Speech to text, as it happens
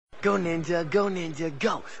Go ninja, go ninja,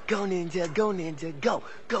 go. Go ninja, go ninja, go.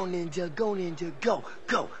 Go ninja, go ninja, go.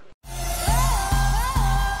 Go.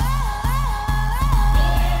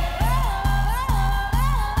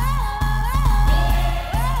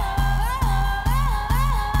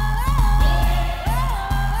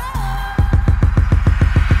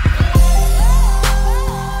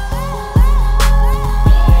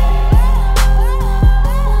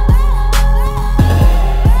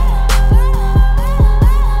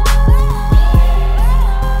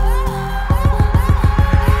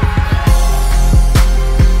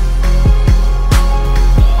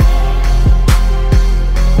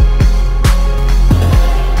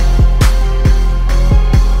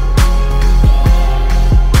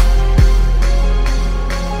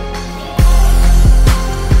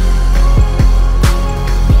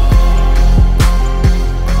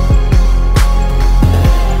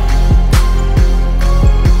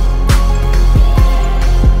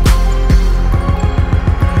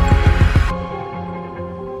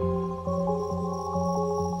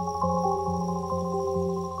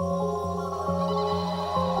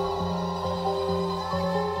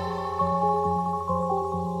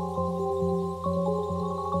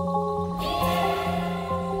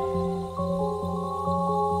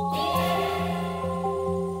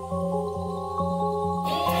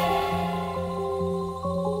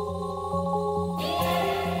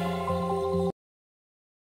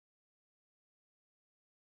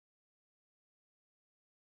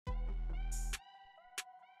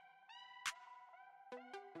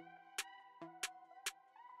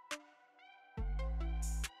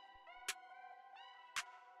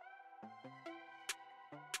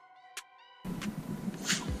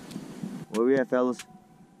 Where we at, fellas?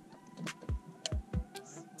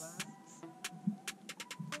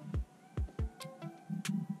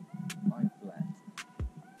 Line flat.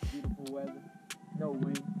 Beautiful weather. No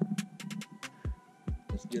wind.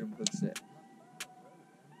 Let's get them Hookset.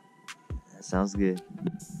 That sounds good.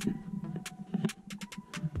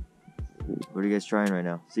 What are you guys trying right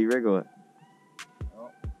now? See rig or what?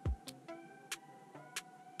 Oh.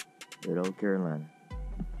 Good old Carolina.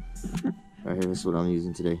 Right here, this is what I'm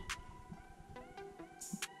using today.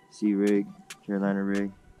 Sea rig, Carolina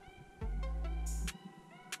rig.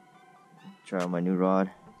 Try out my new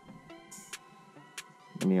rod.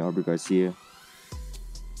 I mean Arbor Garcia.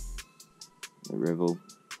 The Revo.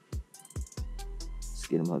 Let's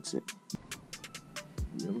get him Hookset.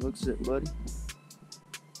 Get him Hookset, buddy.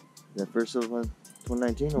 Is that first of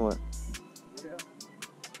 2019 or what? Yeah.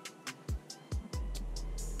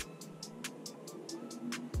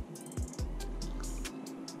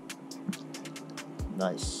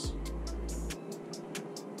 Nice.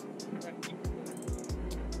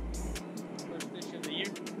 First fish of the year.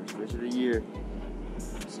 First fish of the year.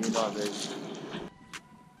 See you on, baby.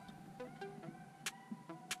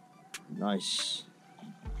 Nice.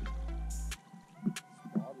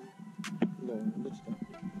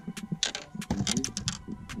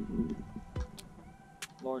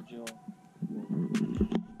 Lord Joe.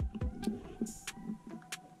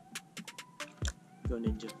 Go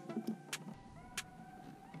ninja.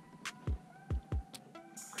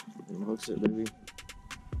 Get him Hookset, baby.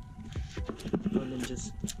 Go ninjas.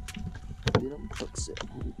 Get him Hookset.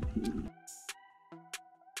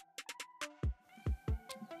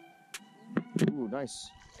 Ooh,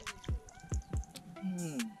 nice.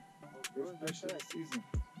 First fish of the season.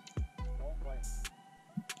 Perfect.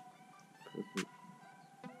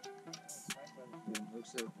 Get them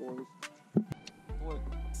Hookset, boys. Boy.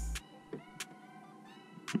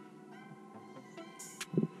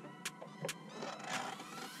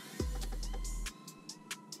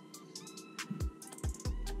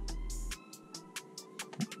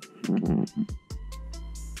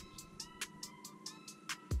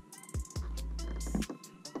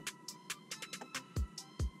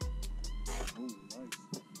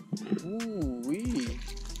 Ooh wee.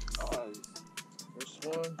 Nice. First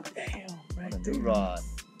one. Damn, right On a there. new rod.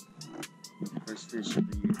 First fish of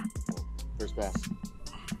the year. First bass.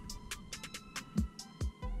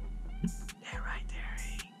 That right there,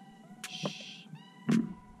 eh? Shh.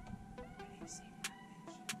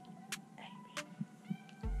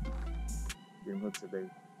 Get him Hookset, baby.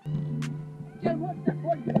 Get what that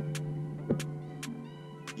boy.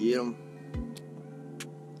 Get him.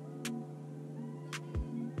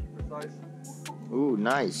 Precise. Ooh,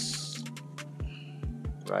 nice.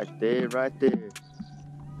 Right there, right there.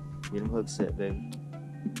 Get him Hookset, baby.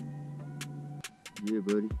 Yeah,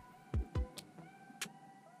 buddy.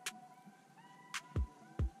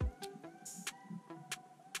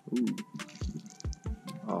 Ooh.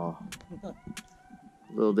 Oh.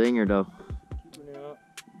 Little dinger though. Keeping it up.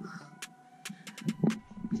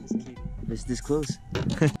 It's this close.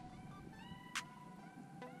 There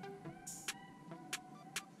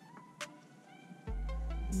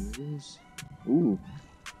it is. Ooh.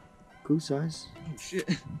 Cool size. Oh shit.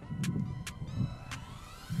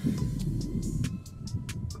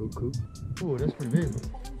 Cool. Ooh, that's pretty big.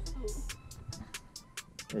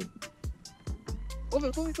 Hey. Boat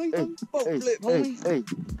Hey, flip, hey, homie. hey.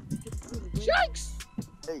 Sharks!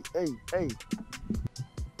 Hey.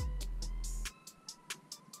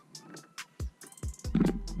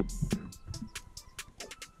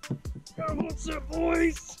 Come on, set,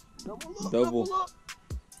 boys! Double. Up.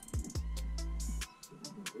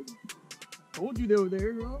 Told you they were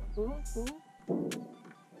there, huh?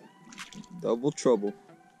 Double trouble.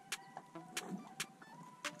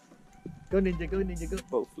 Go ninja, go.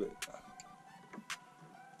 Boat flip.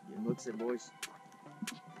 Get Hookset, boys.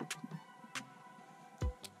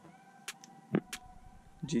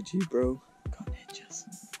 GG, bro. Go ninjas.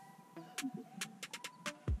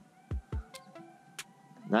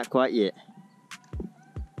 Not quite yet.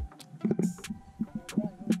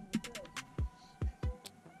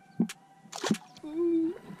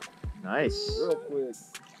 Nice. Real quick.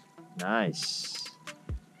 Nice.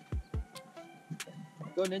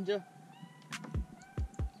 Go ninja.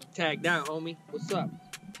 Tag down, homie. What's up?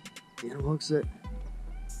 Get him, Hookset.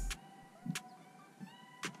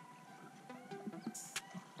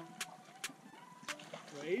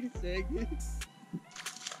 Wait a second.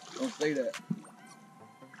 Don't say that.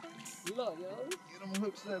 Look, yo. Get him a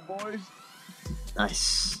hook set, boys.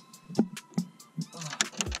 Nice.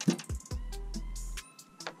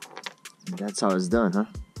 That's how it's done, huh?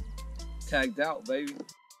 Tagged out, baby.